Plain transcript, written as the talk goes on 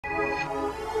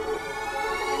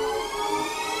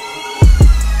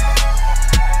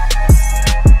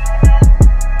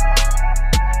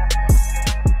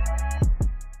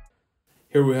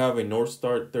Here we have a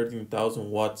Northstar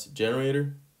 13,000 watts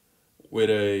generator with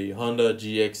a Honda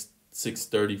GX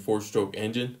 630 4-stroke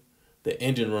engine. The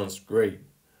engine runs great,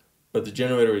 but the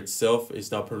generator itself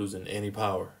is not producing any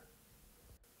power.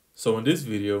 So in this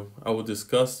video, I will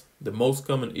discuss the most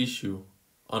common issue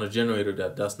on a generator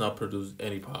that does not produce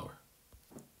any power.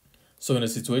 So in a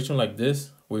situation like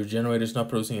this, where your generator is not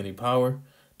producing any power,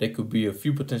 there could be a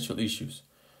few potential issues,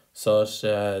 such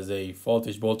as a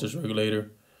faulty voltage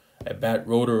regulator, a bad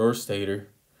rotor or stator,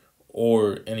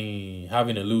 or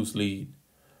having a loose lead.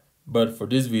 But for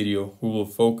this video, we will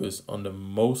focus on the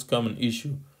most common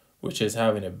issue, which is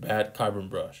having a bad carbon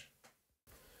brush.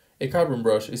 A carbon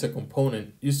brush is a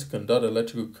component used to conduct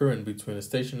electrical current between the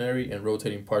stationary and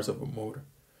rotating parts of a motor.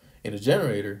 In a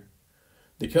generator,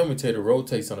 the commutator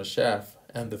rotates on a shaft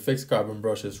and the fixed carbon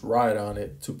brushes ride on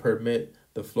it to permit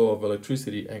the flow of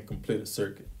electricity and complete a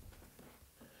circuit.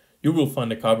 You will find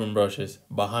the carbon brushes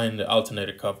behind the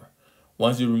alternator cover.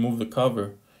 Once you remove the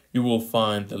cover, you will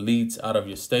find the leads out of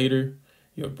your stator,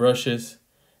 your brushes,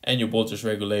 and your voltage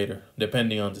regulator,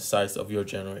 depending on the size of your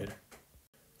generator.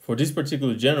 For this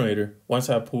particular generator, once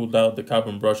I pulled out the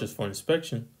carbon brushes for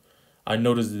inspection, I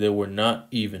noticed that they were not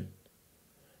even.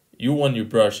 You want your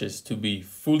brushes to be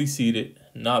fully seated,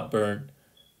 not burnt,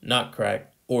 not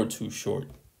cracked, or too short.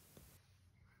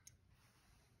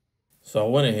 So I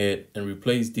went ahead and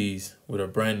replaced these with a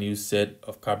brand new set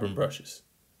of carbon brushes.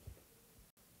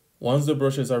 Once the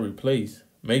brushes are replaced,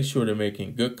 make sure they're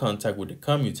making good contact with the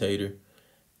commutator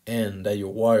and that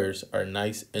your wires are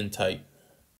nice and tight.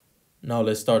 Now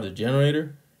let's start the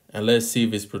generator and let's see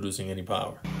if it's producing any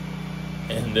power.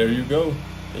 And there you go.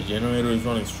 The generator is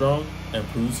running strong and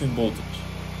producing voltage.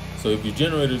 So if your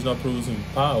generator is not producing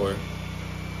power,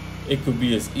 it could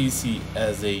be as easy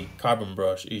as a carbon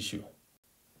brush issue.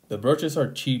 The brushes are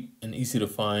cheap and easy to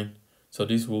find, so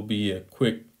this will be a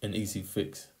quick and easy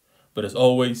fix. But as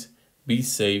always, be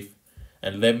safe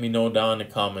and let me know down in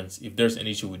the comments if there's an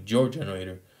issue with your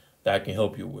generator that I can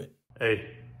help you with.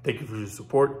 Hey, thank you for your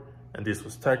support, and this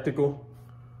was Tactical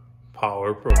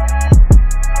Power Pro.